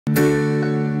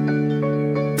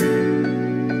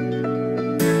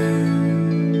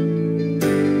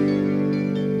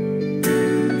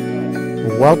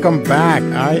Welcome back.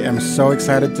 I am so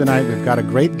excited tonight. We've got a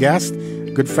great guest,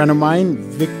 good friend of mine,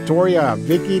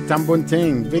 Vicki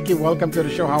Tambunting. Vicki, welcome to the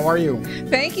show. How are you?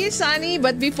 Thank you, Sonny.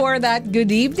 But before that,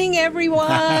 good evening,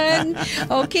 everyone.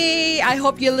 Okay, I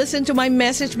hope you listen to my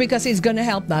message because it's going to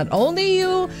help not only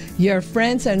you, your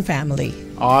friends and family.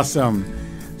 Awesome.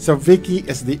 So Vicki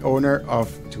is the owner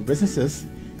of two businesses.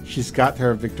 She's got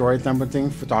her Victoria Tambunting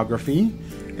Photography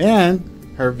and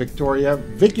her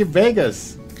Vicki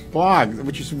Vegas blog,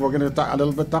 which is we're going to talk a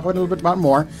little bit about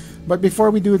more. But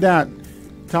before we do that,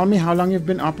 tell me how long you've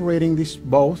been operating these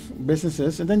both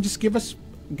businesses, and then just give us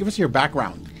your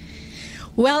background.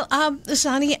 Well,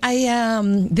 Sonny,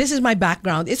 this is my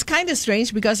background. It's kind of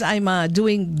strange because I'm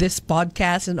doing this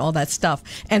podcast and all that stuff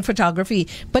and photography,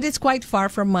 but it's quite far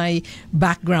from my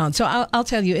background. So I'll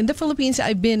tell you, in the Philippines,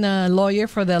 I've been a lawyer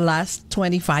for the last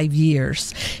 25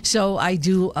 years. So I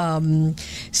do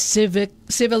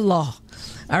civil law.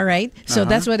 All right. So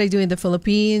that's what I do in the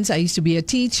Philippines. I used to be a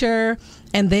teacher.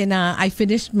 And then I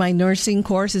finished my nursing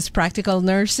course. It's practical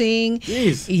nursing.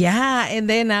 Jeez. Yeah. And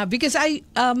then because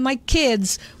my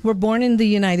kids were born in the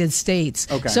United States.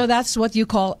 Okay. So that's what you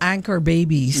call anchor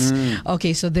babies.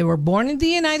 Okay. So they were born in the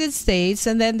United States.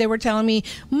 And then they were telling me,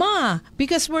 Ma,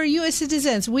 because we're U.S.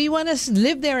 citizens, we want to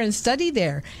live there and study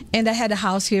there. And I had a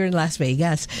house here in Las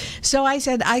Vegas. So I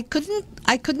said I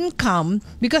couldn't come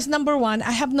because, number one,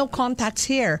 I have no contacts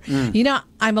here. You know,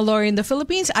 I'm a lawyer in the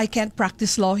Philippines. I can't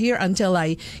practice law here until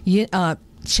I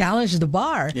challenge the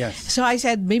bar. Yes. So I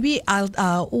said, maybe I'll,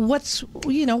 who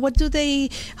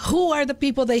are the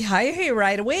people they hire here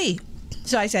right away?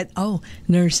 So I said,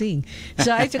 nursing.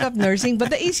 So I took up nursing, but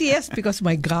the easiest because,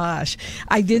 my gosh,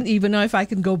 I didn't even know if I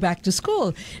could go back to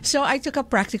school. So I took up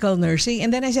practical nursing.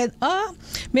 And then I said,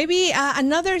 maybe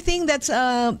another thing that's,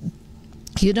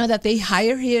 that they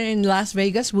hire here in Las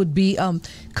Vegas would be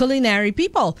culinary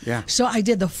people. Yeah. So I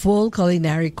did the full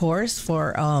culinary course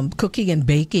for cooking and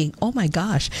baking. Oh my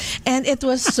gosh. And it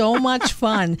was so much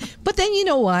fun. But then you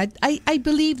know what? I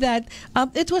believe that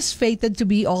it was fated to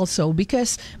be also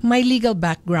because my legal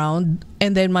background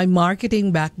and then my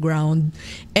marketing background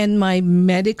and my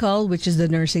medical, which is the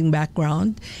nursing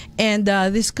background, and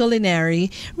this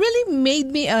culinary really made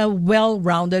me a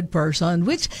well-rounded person,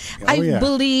 which I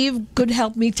believe could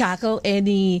help me tackle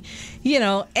any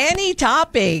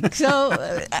topic. So,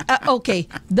 okay,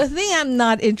 the thing I'm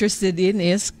not interested in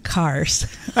is cars.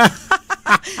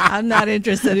 I'm not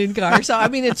interested in cars. So, I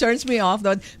mean, it turns me off.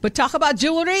 But talk about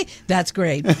jewelry, that's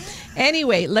great.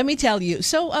 Anyway, let me tell you.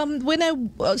 So,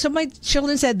 so my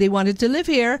children said they wanted to live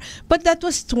here, but that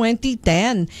was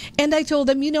 2010. And I told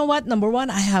them, you know what? Number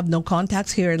one, I have no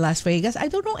contacts here in Las Vegas. I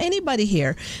don't know anybody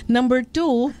here. Number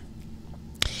two,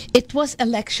 it was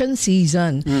election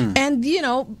season. And,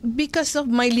 because of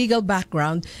my legal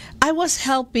background, I was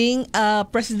helping a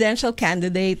presidential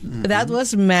candidate. That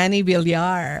was Manny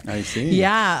Villar. I see.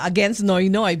 Yeah, against Noy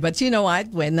Noy. But you know what?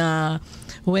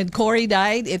 When Cory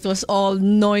died, it was all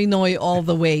Noy Noy all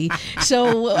the way.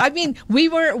 So, I mean, we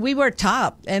were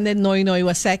top, and then Noy Noy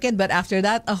was second, but after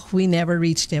that, we never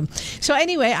reached him. So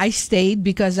anyway, I stayed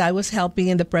because I was helping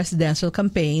in the presidential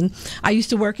campaign. I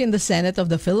used to work in the Senate of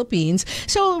the Philippines.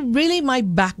 So really, my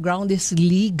background is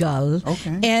legal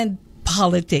and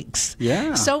politics.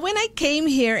 Yeah. So when I came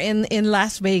here in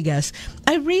Las Vegas,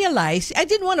 I realized I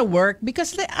didn't want to work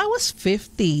because I was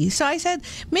 50. So I said,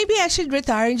 maybe I should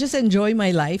retire and just enjoy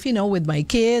my life, with my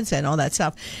kids and all that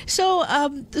stuff. So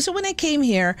so when I came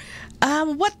here,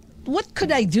 what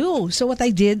could I do? So what I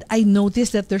did, I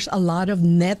noticed that there's a lot of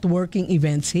networking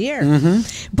events here.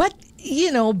 But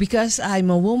because I'm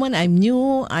a woman, I'm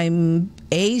new, I'm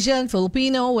Asian,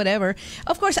 Filipino, whatever.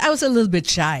 Of course, I was a little bit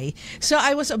shy. So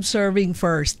I was observing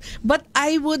first. But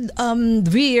I would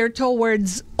veer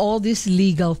towards all these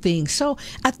legal things. So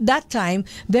at that time,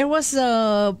 there was,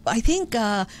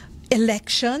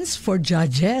 elections for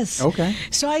judges. Okay.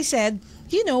 So I said,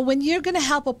 when you're going to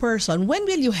help a person, when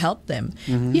will you help them?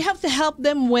 You have to help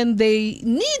them when they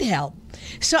need help.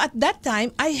 So at that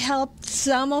time, I helped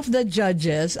some of the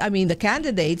judges, the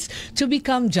candidates, to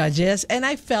become judges, and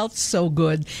I felt so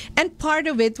good. And part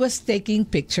of it was taking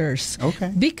pictures.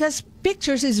 Okay. Because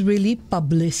pictures is really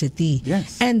publicity.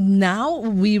 Yes. And now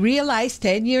we realize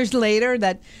 10 years later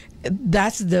that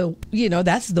that's the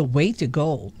way to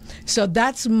go. So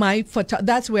that's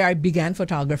that's where I began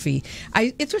photography.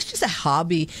 It was just a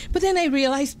hobby, but then I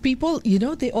realized people,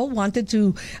 they all wanted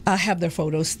to have their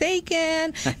photos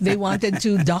taken. They wanted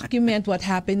to document what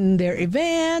happened in their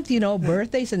event,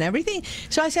 birthdays and everything.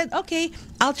 So I said, okay,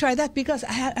 I'll try that because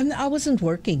I wasn't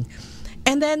working.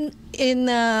 And then in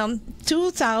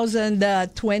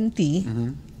 2020.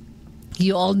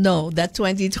 You all know that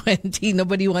 2020,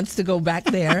 nobody wants to go back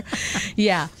there.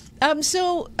 Yeah.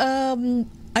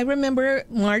 I remember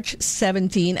March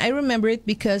 17. I remember it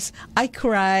because I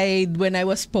cried when I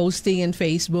was posting in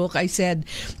Facebook. I said,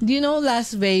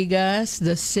 Las Vegas,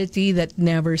 the city that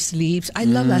never sleeps. I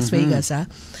love Las Vegas, huh?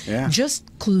 Yeah. Just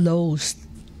closed.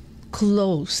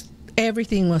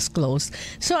 Everything was closed.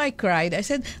 So I cried. I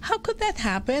said, how could that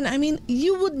happen? I mean,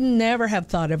 you would never have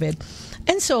thought of it.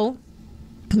 And so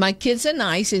my kids and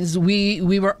I, since we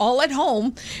were all at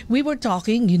home, we were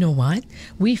talking, you know what?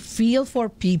 We feel for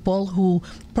people who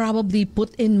probably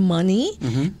put in money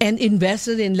and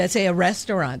invested in, let's say, a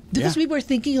restaurant. Because we were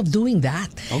thinking of doing that.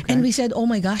 Okay. And we said, oh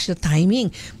my gosh, the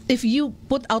timing. If you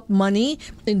put out money,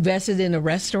 invested in a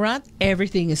restaurant,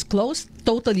 everything is closed,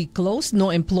 totally closed, no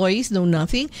employees, no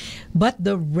nothing. But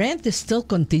the rent is still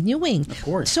continuing. Of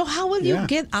course. So how will you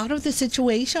get out of the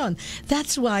situation?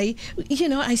 That's why,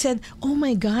 I said, oh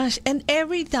my gosh. And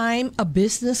every time a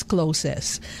business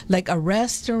closes, like a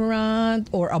restaurant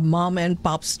or a mom and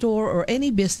pop store or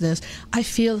any business, I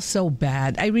feel so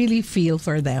bad. I really feel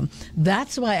for them.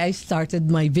 That's why I started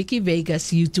my Vicki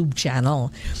Vegas YouTube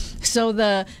channel. So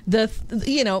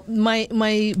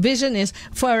my vision is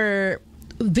for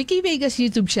Vicki Vegas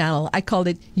YouTube channel. I called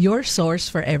it Your Source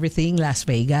for Everything Las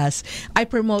Vegas. I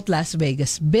promote Las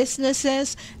Vegas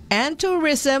businesses and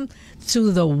tourism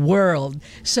to the world.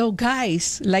 So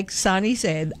guys, like Sonny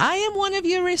said, I am one of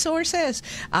your resources.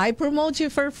 I promote you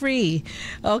for free.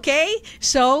 Okay?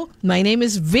 So my name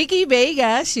is Vicki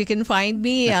Vegas. You can find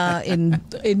me in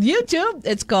YouTube.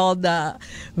 It's called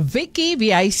Vicki,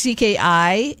 Vicki,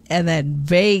 and then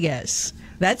Vegas.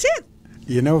 That's it.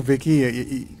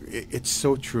 Vicki, it's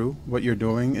so true what you're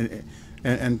doing,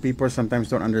 and people sometimes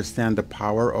don't understand the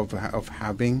power of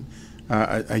having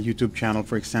a YouTube channel,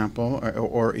 for example,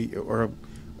 or an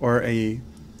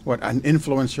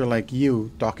influencer like you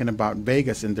talking about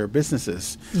Vegas and their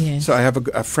businesses. Yes. So I have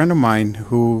a friend of mine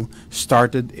who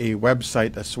started a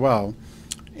website as well,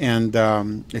 and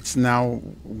it's now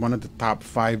one of the top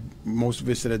 5 most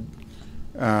visited,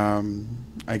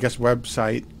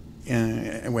 website.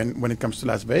 When it comes to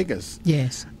Las Vegas.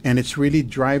 Yes. And it's really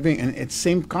driving, and it's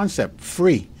same concept,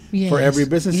 free for every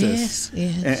businesses.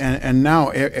 Yes. And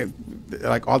now,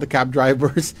 like all the cab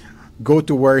drivers go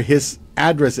to where his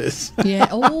address is. Yeah.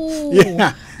 Oh,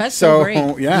 yeah. That's so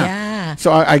great. Yeah.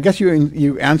 So I guess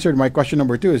you answered my question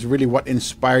number 2 is really what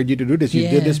inspired you to do this. You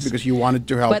did this because you wanted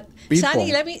to help people.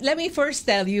 Sonny, let me first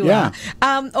tell you. Yeah.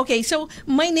 Okay, so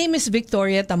my name is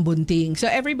Victoria Tambunting. So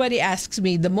everybody asks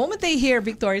me, the moment they hear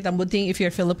Victoria Tambunting, if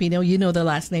you're Filipino, you know the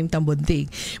last name Tambunting.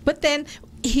 But then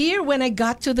here, when I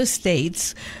got to the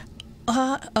States,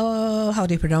 how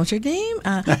do you pronounce your name?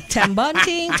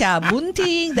 Tambunting,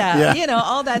 Tabunting,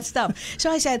 all that stuff. So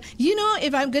I said,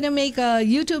 if I'm going to make a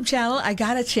YouTube channel, I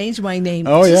got to change my name.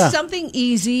 Oh, it's yeah. just something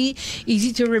easy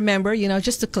to remember,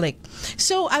 just to click.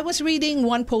 So I was reading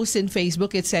one post in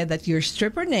Facebook. It said that your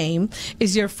stripper name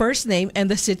is your first name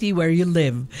and the city where you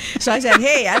live. So I said,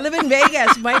 hey, I live in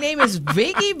Vegas. My name is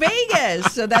Vicki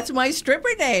Vegas. So that's my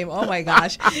stripper name. Oh, my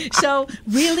gosh. So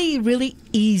really, really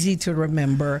easy to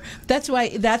remember. That's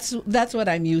why that's what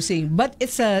I'm using. But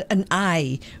it's an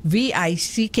I,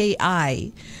 Vicki.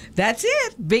 That's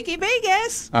it, Vicki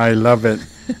Vegas. I love it.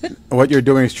 What you're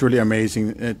doing is truly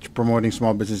amazing. It's promoting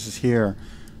small businesses here.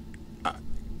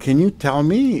 Can you tell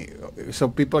me, so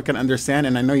people can understand,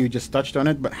 and I know you just touched on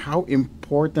it, but how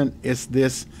important is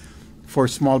this for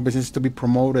small business to be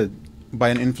promoted by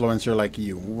an influencer like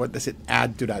you? What does it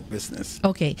add to that business?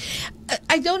 Okay.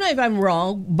 I don't know if I'm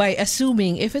wrong by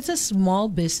assuming if it's a small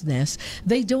business,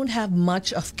 they don't have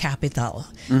much of capital.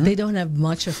 They don't have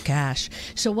much of cash.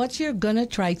 So what you're going to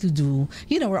try to do,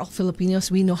 we're all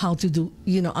Filipinos, we know how to do,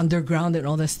 underground and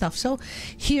all that stuff. So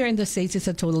here in the States, it's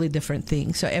a totally different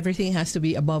thing. So everything has to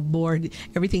be above board,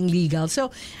 everything legal.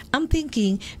 So I'm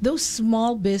thinking those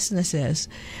small businesses,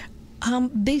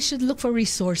 they should look for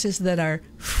resources that are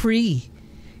free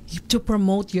to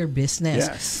promote your business.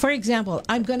 Yes. For example,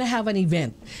 I'm going to have an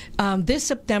event this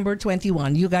September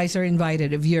 21. You guys are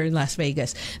invited if you're in Las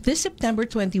Vegas. This September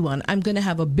 21, I'm going to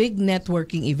have a big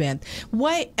networking event.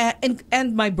 Why?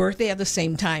 And my birthday at the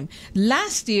same time.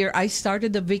 Last year, I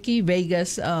started the Vicki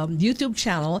Vegas YouTube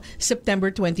channel, September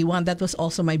 21. That was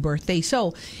also my birthday.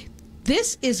 So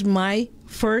this is my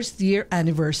first year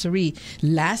anniversary.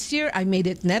 Last year, I made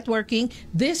it networking.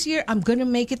 This year, I'm going to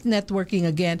make it networking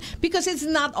again because it's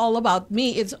not all about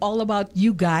me. It's all about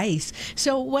you guys.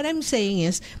 So what I'm saying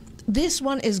is, this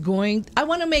one is I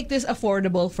want to make this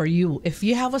affordable for you. If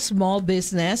you have a small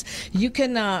business, you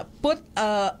can put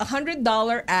a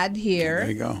 $100 ad here.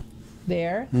 There you go.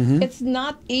 there. It's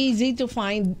not easy to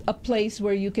find a place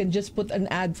where you can just put an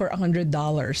ad for $100.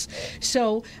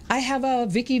 So I have a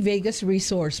Vicki Vegas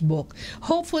resource book.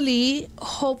 Hopefully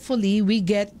we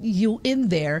get you in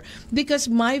there, because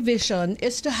my vision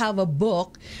is to have a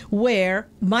book where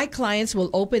my clients will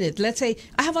open it. Let's say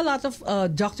I have a lot of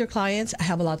doctor clients, I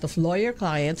have a lot of lawyer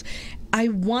clients. I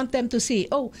want them to see,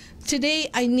 oh, today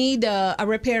I need a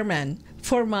repairman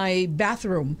for my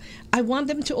bathroom. I want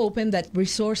them to open that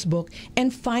resource book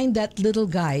and find that little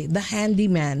guy, the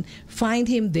handyman, find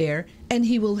him there, and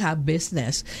he will have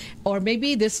business. Or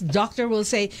maybe this doctor will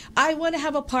say, I want to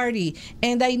have a party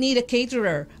and I need a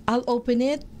caterer. I'll open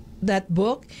it, that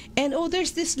book, and oh,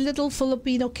 there's this little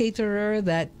Filipino caterer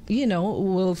that, you know,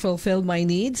 will fulfill my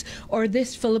needs, or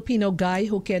this Filipino guy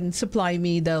who can supply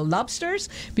me the lobsters,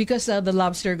 because the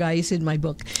lobster guy is in my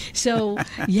book. So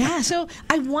yeah, so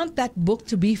I want that book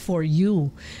to be for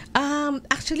you.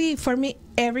 Actually, for me,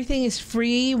 everything is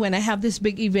free when I have this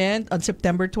big event on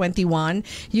September 21.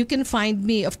 You can find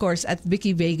me, of course, at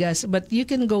Vicki Vegas, but you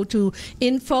can go to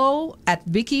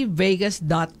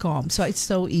info@vickivegas.com. So it's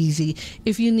so easy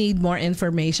if you need more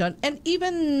information. And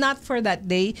even not for that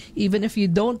day, even if you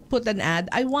don't put an ad,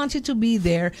 I want you to be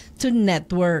there to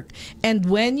network. And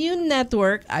when you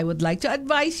network, I would like to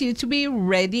advise you to be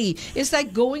ready. It's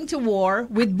like going to war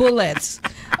with bullets.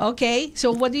 Okay?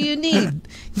 So what do you need?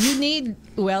 You need,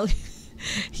 well,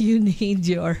 you need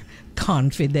your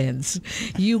confidence.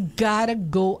 You gotta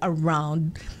go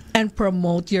around and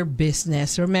promote your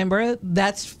business. Remember,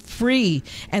 that's free.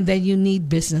 And then you need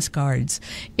business cards.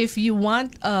 If you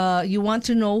want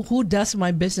to know who does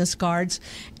my business cards,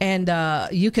 and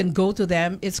you can go to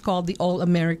them. It's called the All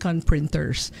American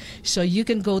Printers. So you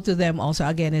can go to them also.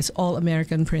 Again, it's All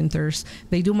American Printers.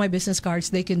 They do my business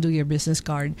cards. They can do your business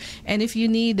card. And if you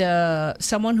need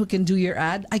someone who can do your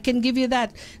ad, I can give you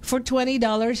that. For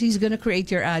 $20, he's going to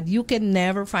create your ad. You can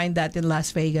never find that in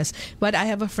Las Vegas. But I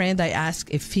have a friend, I asked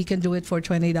if he can do it for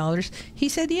 $20. He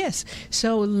said yes.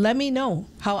 So let me know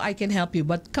how I can help you.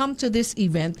 But come to this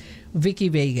event, Vicki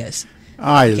Vegas.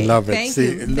 I love it.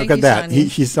 See, look at that.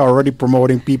 He's already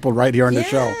promoting people right here on the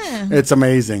show. It's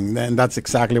amazing. And that's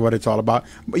exactly what it's all about.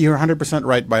 But you're 100%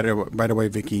 right, by the way,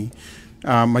 Vicki.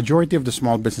 Majority of the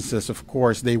small businesses, of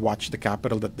course, they watch the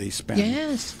capital that they spend.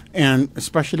 Yes. And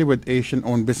especially with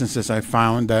Asian-owned businesses, I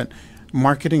found that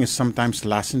marketing is sometimes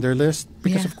last in their list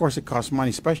because, of course, it costs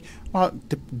money. Especially, well,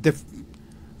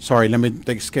 sorry, let me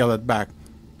scale it back.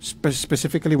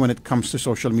 Specifically when it comes to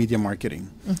social media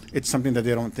marketing, it's something that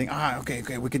they don't think,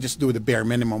 okay, we could just do the bare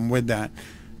minimum with that,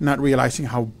 not realizing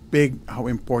how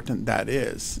important that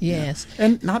is. Yes. Yeah.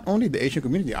 And not only the Asian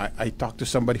community. I talked to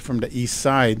somebody from the East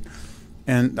Side,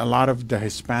 and a lot of the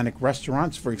Hispanic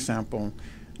restaurants, for example,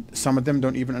 some of them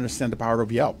don't even understand the power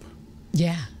of Yelp.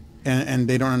 Yeah. And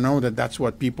they don't know that that's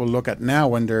what people look at now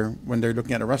when they're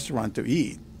looking at a restaurant to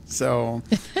eat. So,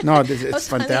 no, it's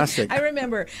fantastic. I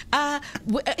remember,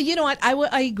 you know what?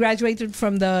 I graduated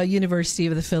from the University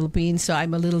of the Philippines, so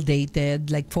I'm a little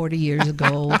dated, like 40 years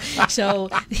ago. So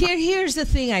here's the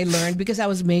thing I learned, because I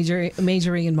was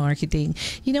majoring in marketing.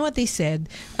 You know what they said?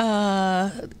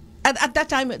 At that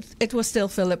time, it was still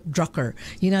Philip Drucker,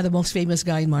 you know, the most famous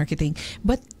guy in marketing.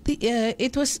 But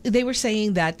they were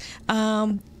saying that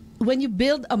when you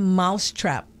build a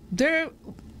mousetrap,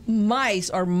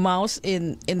 mice or mouse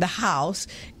in the house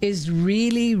is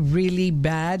really, really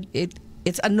bad.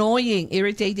 It's annoying,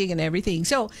 irritating, and everything.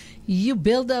 So you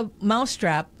build a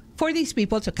mousetrap for these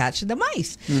people to catch the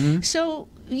mice. So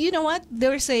you know what they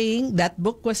were saying? That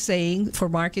book was saying for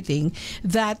marketing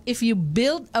that if you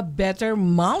build a better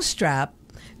mousetrap,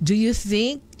 do you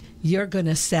think you're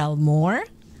gonna sell more?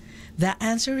 The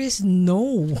answer is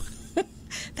no.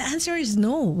 The answer is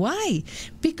no. Why?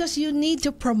 Because you need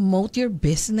to promote your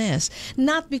business,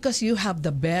 not because you have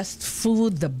the best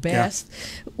food, the best,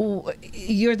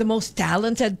 you're the most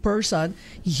talented person.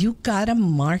 You gotta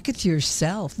market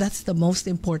yourself. That's the most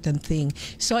important thing.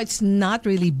 So it's not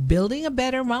really building a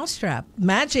better mousetrap.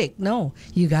 Magic. No,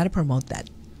 you gotta promote that.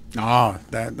 Oh,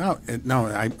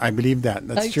 I believe that.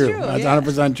 That's true. That's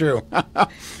 100% true.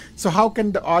 So how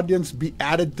can the audience be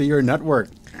added to your network?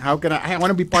 How can I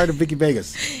want to be part of Vicki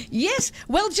Vegas? Yes.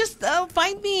 Well, just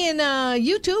find me in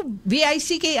YouTube,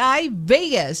 VICKI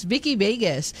Vegas, Vicki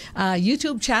Vegas,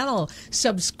 YouTube channel.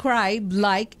 Subscribe,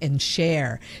 like, and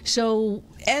share. So,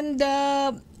 and,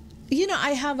 you know,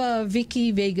 I have a Vicki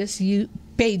Vegas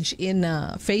page in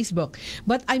Facebook,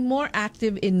 but I'm more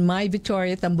active in my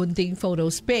Victoria Tambunting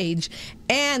Photos page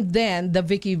and then the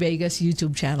Vicki Vegas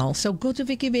YouTube channel. So go to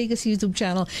Vicki Vegas YouTube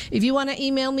channel. If you want to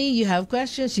email me, you have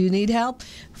questions, you need help,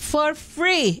 for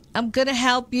free, I'm going to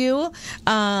help you.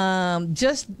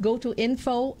 Just go to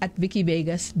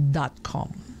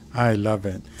info@vickivegas.com. I love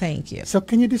it. Thank you. So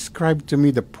can you describe to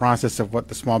me the process of what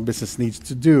the small business needs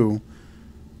to do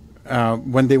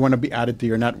when they want to be added to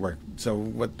your network? So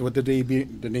what do they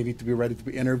need to be ready to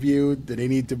be interviewed? Do they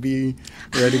need to be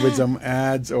ready with some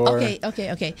ads? Or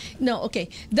Okay. No, okay.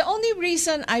 The only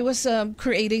reason I was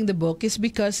creating the book is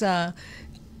because I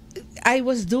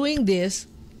was doing this,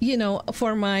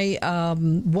 for my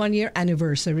 1-year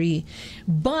anniversary.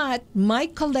 But my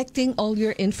collecting all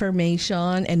your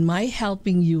information and my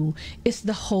helping you is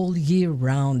the whole year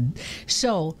round.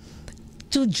 So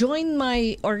to join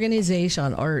my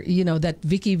organization, or that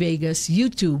Vicki Vegas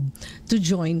YouTube, to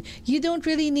join, you don't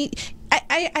really need.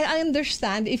 I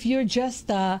understand if you're just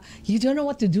you don't know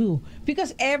what to do,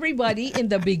 because everybody in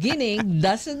the beginning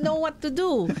doesn't know what to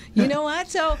do. You know what?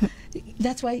 So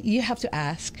that's why you have to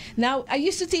ask. Now, I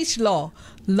used to teach law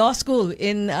school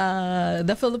in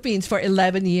the Philippines for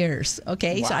 11 years.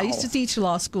 Okay, Wow. So I used to teach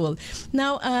law school.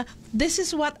 Now, this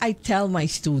is what I tell my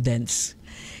students.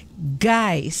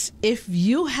 Guys, if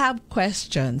you have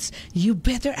questions, you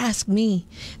better ask me.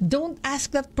 Don't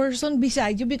ask that person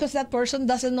beside you, because that person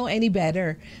doesn't know any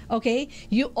better. Okay?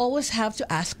 You always have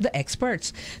to ask the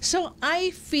experts. So I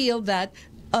feel that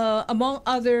among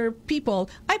other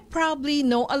people, I probably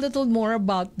know a little more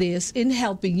about this in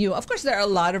helping you. Of course, there are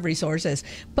a lot of resources,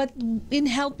 but in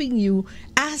helping you,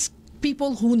 ask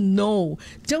people who know.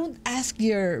 Don't ask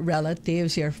your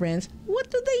relatives, your friends.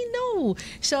 What do they know?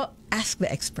 So ask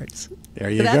the experts. There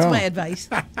you That's go. my advice.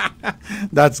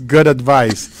 That's good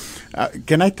advice.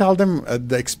 Can I tell them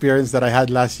the experience that I had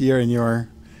last year in your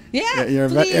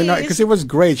Please. because it was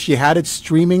great. She had it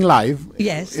streaming live.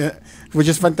 Yes. Which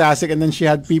is fantastic, and then she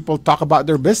had people talk about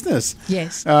their business.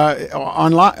 Yes.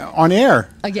 On air.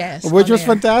 Yes. Which on was air.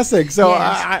 fantastic. So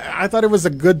Yes. I thought it was a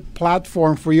good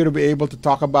platform for you to be able to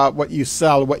talk about what you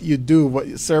sell, what you do,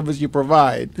 what service you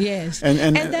provide. Yes. And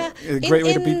a great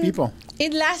way to meet people.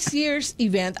 In last year's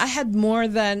event, I had more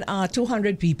than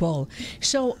 200 people.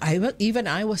 So I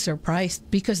was surprised,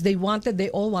 because they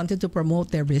all wanted to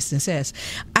promote their businesses.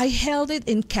 I held it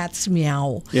in Cat's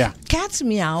Meow. Yeah. Cat's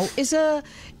Meow is a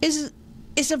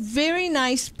very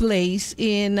nice place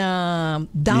in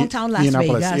downtown Las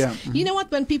Indianapolis, Vegas. yeah. You know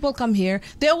what? When people come here,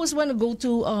 they always want to go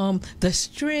to the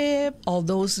Strip, all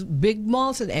those big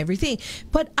malls and everything.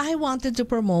 But I wanted to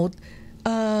promote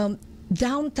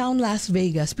downtown Las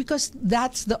Vegas, because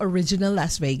that's the original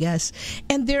Las Vegas,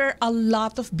 and there are a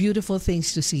lot of beautiful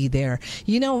things to see there.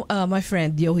 My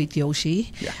friend Yohit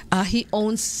Yoshi, he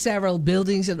owns several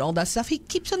buildings and all that stuff. He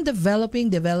keeps on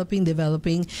developing his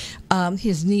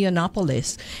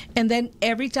Neonopolis, and then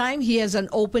every time he has an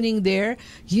opening there,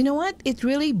 you know what? It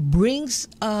really brings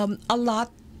a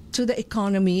lot to the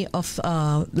economy of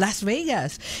Las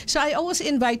Vegas. So I always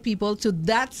invite people to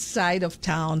that side of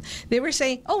town. They were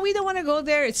saying, "Oh, we don't want to go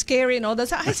there. It's scary and all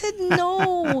that." I said,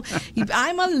 "No,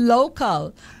 I'm a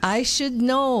local. I should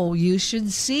know. You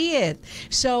should see it."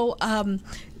 So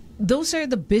those are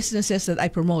the businesses that I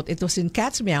promote. It was in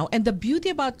Cat's Meow, and the beauty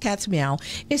about Cat's Meow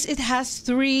is it has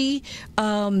 3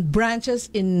 branches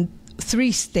in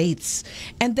 3 states,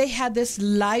 and they had this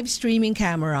live streaming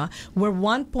camera where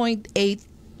 1.8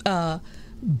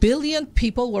 billion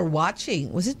people were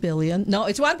watching. Was it billion? No,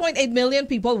 it's 1.8 million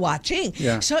people watching.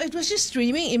 Yeah. So it was just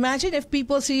streaming. Imagine if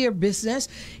people see your business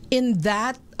in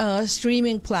that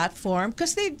streaming platform,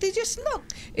 because they just look.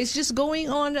 It's just going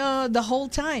on the whole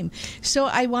time. So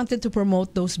I wanted to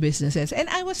promote those businesses. And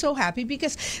I was so happy,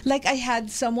 because I had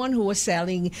someone who was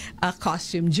selling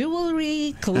costume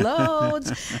jewelry, clothes,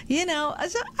 So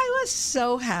I was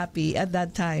so happy at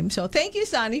that time. So thank you,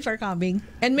 Sonny, for coming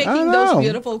and making those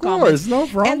beautiful comments. No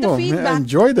problem. And the feedback, I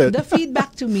enjoyed it. The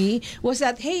feedback to me was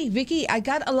that, "Hey, Vicki, I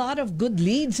got a lot of good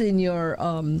leads in your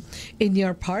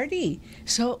party."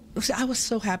 So I was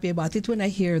so happy about it when I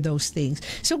hear those things.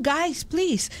 So guys,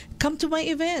 please come to my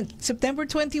event, September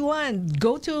 21.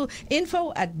 Go to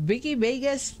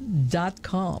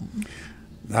info@vickivegas.com.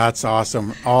 That's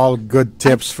awesome. All good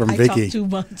tips from I Vicki. talk too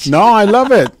much. No, I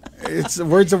love it. It's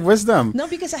words of wisdom. No,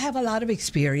 because I have a lot of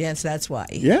experience. That's why.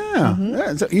 Yeah.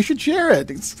 Yeah, so you should share it.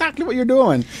 Exactly what you're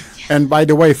doing. And by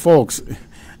the way, folks,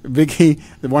 Vicki,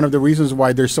 one of the reasons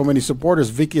why there's so many supporters,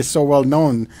 Vicki is so well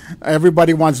known.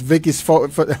 Everybody wants Vicki's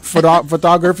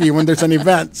photography when there's an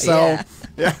event. So,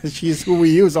 yeah, she's who we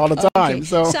use all the time. Okay.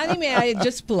 So, Sonny, may I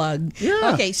just plug?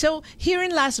 Yeah. Okay, so here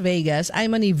in Las Vegas,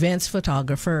 I'm an events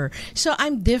photographer. So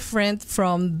I'm different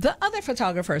from the other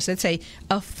photographers. Let's say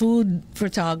a food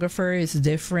photographer is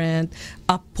different,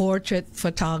 a portrait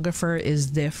photographer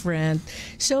is different.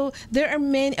 So there are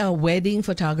many, a wedding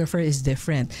photographer is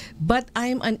different, but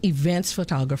I'm an events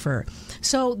photographer.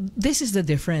 So this is the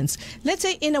difference. Let's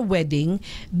say in a wedding,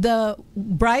 the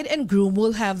bride and groom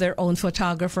will have their own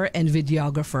photographer and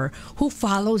videographer who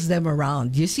follows them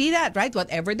around. You see that, right?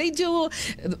 Whatever they do,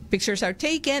 pictures are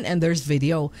taken and there's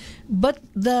video. But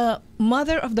the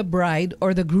mother of the bride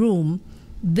or the groom,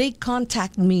 they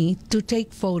contact me to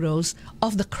take photos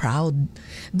of the crowd.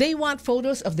 They want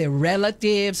photos of their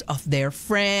relatives, of their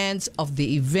friends, of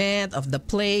the event, of the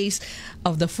place,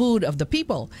 of the food, of the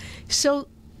people. So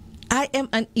I am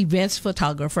an events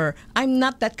photographer. I'm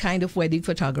not that kind of wedding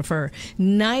photographer.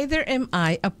 Neither am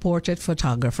I a portrait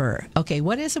photographer. Okay,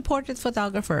 what is a portrait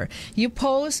photographer? You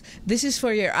pose, this is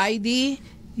for your ID,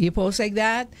 you pose like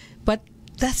that, but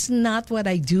that's not what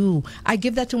I do. I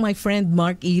give that to my friend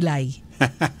Mark Eli.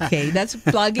 Okay, that's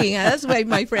plugging. That's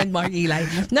my friend Mark Eli.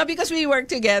 Now, because we work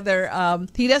together,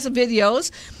 he does videos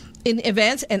in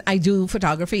events and I do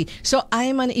photography. So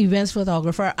I'm an events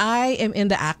photographer. I am in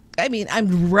the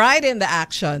I'm right in the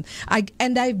action.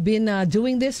 I've been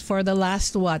doing this for the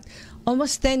last,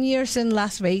 almost 10 years in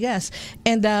Las Vegas.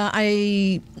 And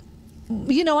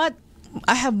you know what?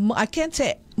 I can't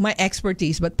say my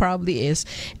expertise, but probably is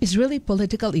really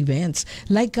political events.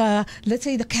 Like, let's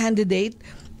say the candidate,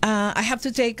 I have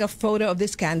to take a photo of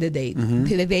this candidate.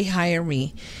 They hire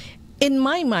me. In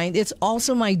my mind, it's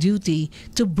also my duty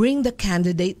to bring the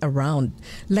candidate around.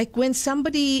 Like when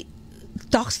somebody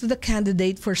talks to the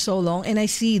candidate for so long and I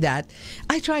see that,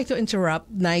 I try to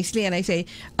interrupt nicely and I say,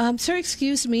 sir,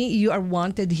 excuse me, you are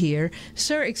wanted here.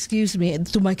 Sir, excuse me,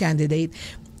 to my candidate.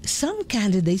 Some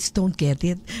candidates don't get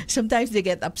it. Sometimes they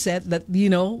get upset that,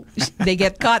 they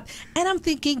get caught. And I'm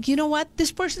thinking, you know what?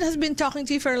 This person has been talking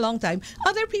to you for a long time.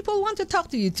 Other people want to talk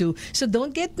to you too. So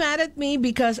don't get mad at me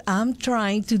because I'm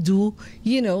trying to do,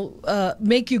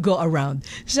 make you go around.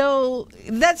 So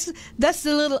that's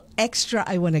the little extra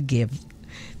I want to give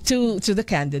to the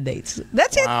candidates.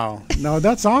 That's it. Wow. No,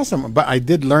 that's awesome. But I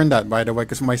did learn that, by the way,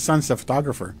 because my son's a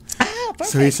photographer.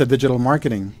 Perfect. So he's a digital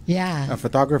marketing a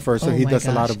photographer. So he does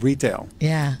a lot of retail.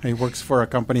 Yeah. He works for a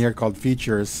company here called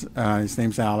Features. His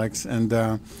name's Alex,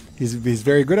 and he's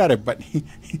very good at it. But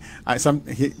I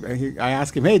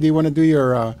asked him, hey, do you want to do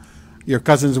your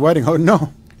cousin's wedding? Oh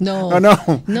no. No,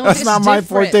 that's not my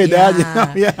forte, Dad.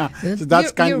 So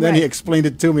that's you're then right. he explained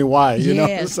it to me why.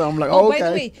 So I'm like, okay. By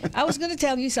the way, I was going to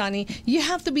tell you, Sonny, you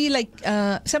have to be like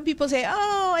some people say,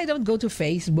 oh, I don't go to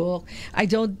Facebook, I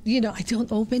don't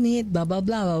open it, blah blah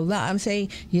blah blah blah. I'm saying,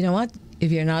 you know what?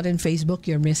 If you're not in Facebook,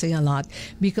 you're missing a lot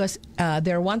because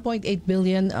there are 1.8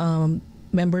 billion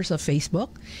members of Facebook,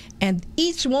 and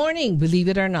each morning, believe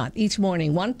it or not,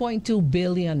 1.2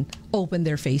 billion open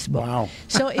their Facebook. Wow.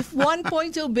 So if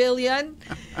 1.2 billion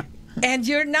and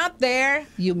you're not there,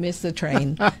 you miss the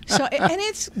train. So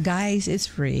it's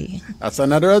free. That's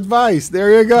another advice.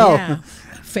 There you go. Yeah.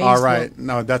 Facebook. All right.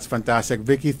 No, that's fantastic.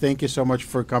 Vicki, thank you so much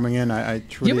for coming in. I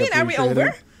truly appreciate it. You mean, are we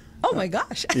over? Oh my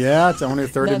gosh. Yeah, it's only a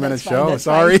 30-minute show. That's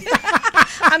Sorry.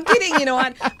 I'm kidding. You know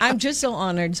what? I'm just so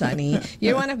honored, Sonny.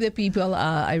 You're one of the people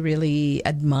I really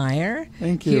admire.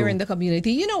 Thank you. Here in the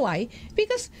community. You know why?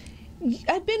 Because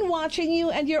I've been watching you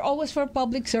and you're always for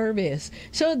public service.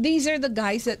 So these are the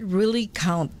guys that really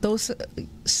count. Those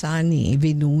Sonny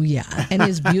Vinuya and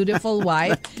his beautiful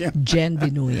wife, Jen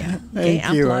Vinuya. Okay,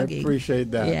 Thank you. plugging. I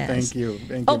appreciate that. Yes. Thank you.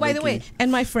 Oh, by the way,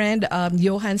 and my friend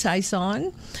Johan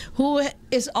Sayson, who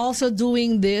is also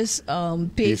doing this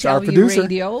PHLV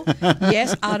Radio.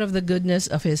 Yes, out of the goodness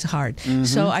of his heart.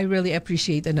 So I really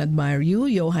appreciate and admire you,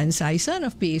 Johan Sayson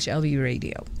of PHLV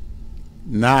Radio.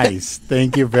 Nice.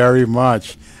 Thank you very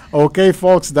much. Okay,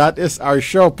 folks, that is our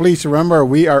show. Please remember,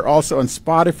 we are also on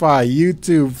Spotify,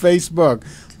 YouTube, Facebook.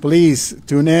 Please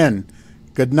tune in.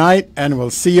 Good night, and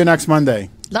we'll see you next Monday.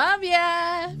 Love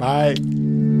ya. Bye.